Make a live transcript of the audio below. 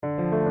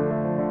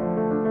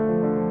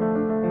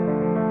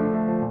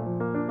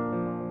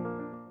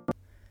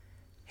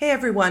Hey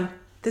everyone,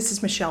 this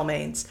is Michelle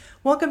Maines.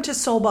 Welcome to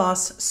Soul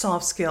Boss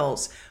Soft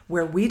Skills,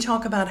 where we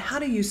talk about how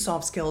to use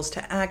soft skills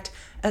to act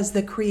as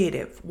the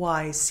creative,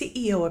 wise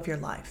CEO of your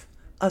life,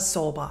 a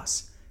soul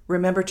boss.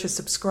 Remember to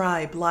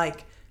subscribe,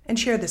 like, and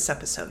share this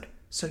episode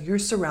so you're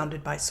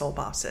surrounded by soul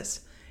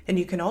bosses. And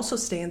you can also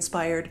stay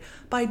inspired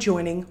by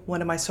joining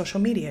one of my social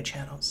media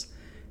channels.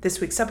 This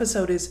week's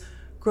episode is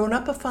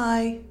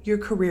Grownupify Your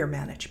Career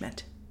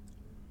Management.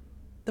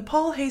 The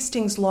Paul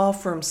Hastings law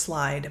firm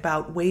slide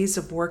about ways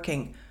of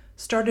working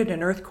started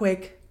an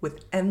earthquake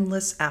with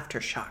endless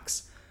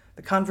aftershocks.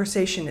 The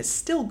conversation is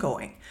still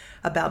going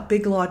about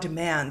big law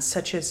demands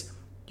such as,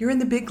 you're in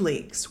the big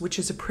leagues, which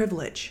is a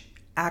privilege,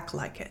 act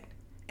like it.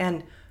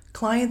 And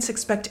clients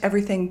expect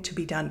everything to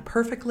be done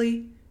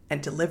perfectly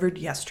and delivered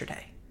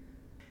yesterday.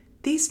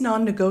 These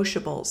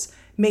non-negotiables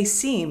may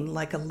seem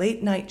like a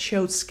late-night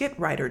show skit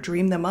writer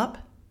dreamed them up,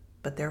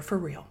 but they're for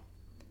real.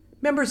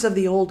 Members of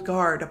the old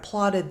guard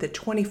applauded the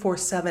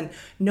 24/7,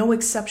 no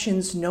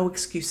exceptions, no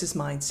excuses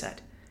mindset.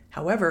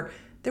 However,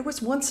 there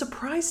was one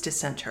surprise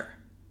dissenter: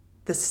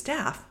 the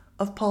staff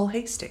of Paul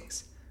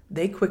Hastings.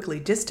 They quickly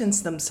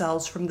distanced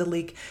themselves from the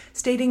leak,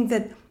 stating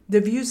that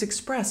the views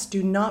expressed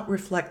do not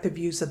reflect the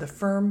views of the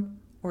firm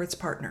or its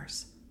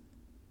partners.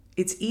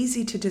 It's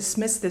easy to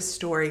dismiss this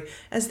story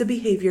as the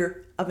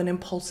behavior of an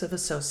impulsive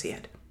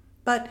associate,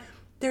 but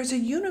there's a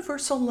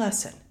universal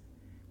lesson.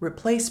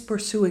 Replace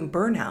pursuing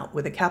burnout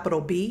with a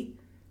capital B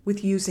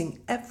with using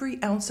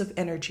every ounce of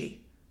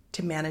energy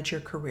to manage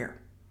your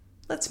career.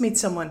 Let's meet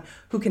someone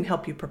who can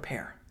help you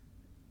prepare.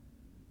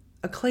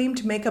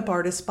 Acclaimed makeup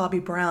artist Bobbi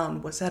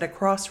Brown was at a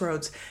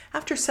crossroads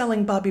after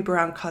selling Bobbi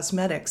Brown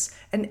Cosmetics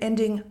and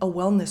ending a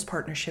wellness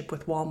partnership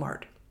with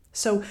Walmart.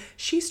 So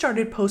she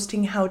started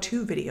posting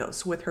how-to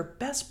videos with her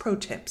best pro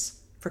tips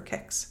for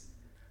kicks.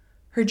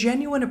 Her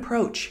genuine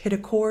approach hit a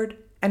chord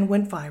and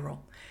went viral.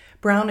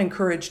 Brown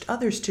encouraged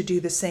others to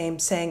do the same,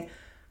 saying,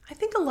 I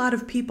think a lot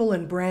of people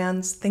and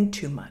brands think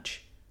too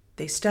much.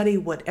 They study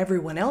what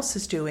everyone else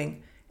is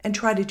doing and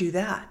try to do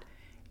that,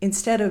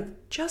 instead of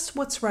just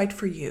what's right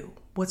for you,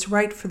 what's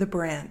right for the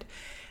brand,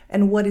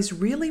 and what is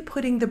really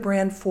putting the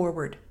brand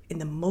forward in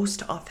the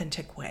most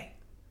authentic way.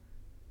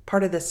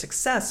 Part of the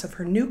success of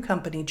her new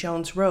company,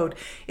 Jones Road,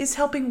 is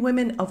helping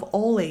women of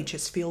all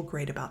ages feel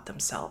great about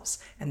themselves,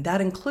 and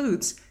that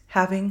includes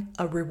having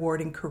a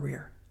rewarding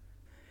career.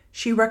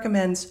 She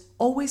recommends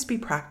always be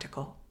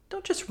practical.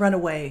 Don't just run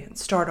away and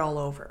start all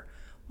over.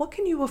 What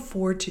can you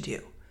afford to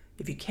do?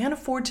 If you can't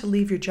afford to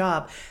leave your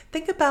job,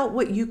 think about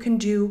what you can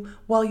do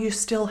while you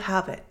still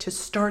have it to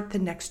start the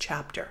next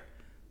chapter.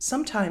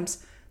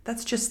 Sometimes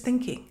that's just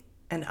thinking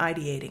and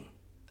ideating.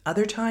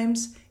 Other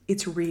times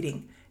it's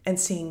reading and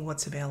seeing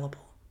what's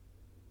available.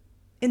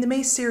 In the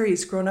May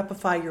series,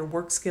 Grownupify Your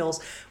Work Skills,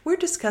 we're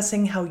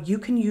discussing how you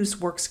can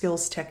use work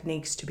skills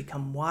techniques to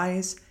become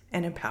wise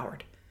and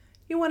empowered.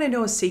 You want to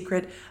know a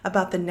secret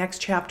about the next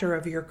chapter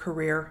of your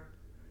career?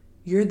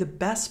 You're the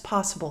best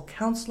possible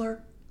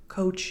counselor,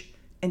 coach,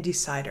 and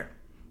decider.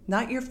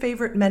 Not your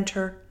favorite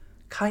mentor,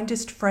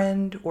 kindest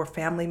friend or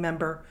family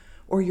member,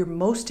 or your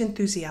most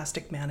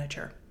enthusiastic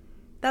manager.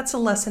 That's a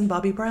lesson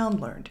Bobbi Brown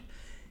learned.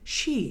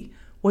 She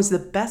was the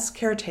best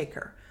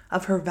caretaker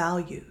of her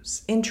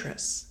values,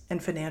 interests,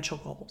 and financial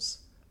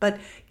goals. But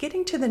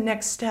getting to the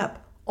next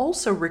step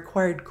also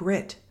required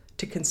grit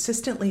to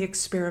consistently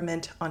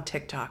experiment on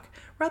TikTok,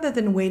 rather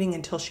than waiting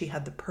until she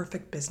had the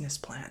perfect business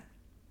plan.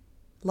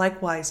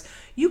 Likewise,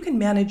 you can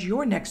manage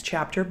your next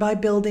chapter by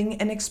building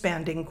and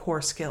expanding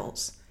core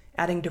skills.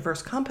 Adding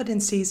diverse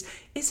competencies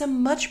is a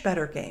much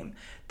better game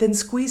than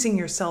squeezing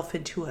yourself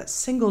into a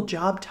single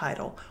job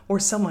title or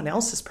someone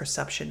else's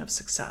perception of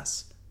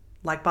success.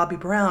 Like Bobbi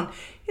Brown,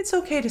 it's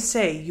okay to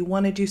say you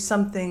want to do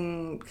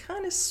something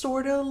kind of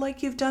sort of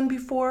like you've done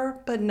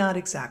before, but not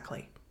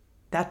exactly.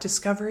 That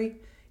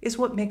discovery is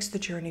what makes the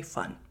journey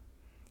fun.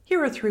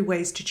 Here are 3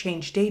 ways to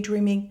change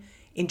daydreaming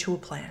into a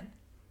plan.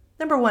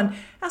 Number 1,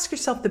 ask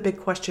yourself the big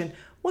question,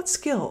 what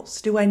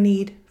skills do I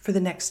need for the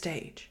next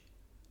stage?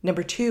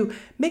 Number 2,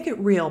 make it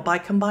real by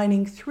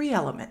combining 3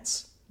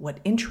 elements: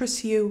 what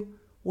interests you,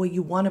 what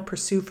you want to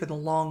pursue for the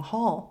long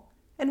haul,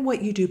 and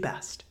what you do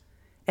best.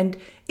 And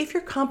if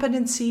your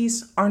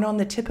competencies aren't on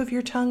the tip of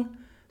your tongue,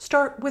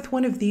 start with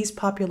one of these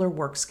popular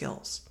work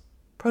skills: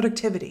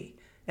 productivity,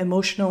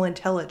 emotional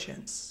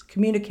intelligence,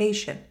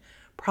 communication,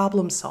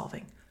 problem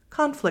solving,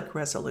 conflict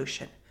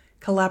resolution,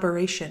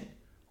 collaboration,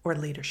 or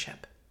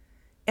leadership.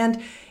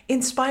 And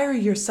inspire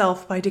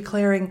yourself by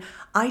declaring,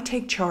 I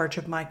take charge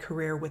of my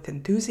career with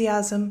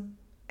enthusiasm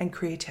and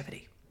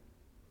creativity.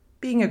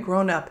 Being a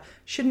grown-up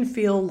shouldn't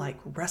feel like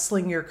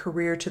wrestling your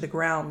career to the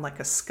ground like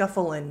a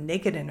scuffle in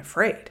Naked and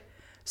Afraid.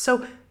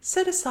 So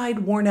set aside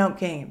worn-out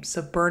games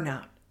of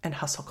burnout and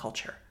hustle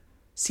culture.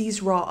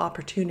 Seize raw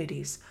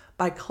opportunities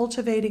by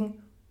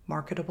cultivating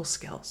marketable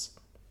skills.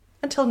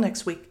 Until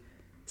next week,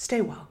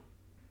 stay well.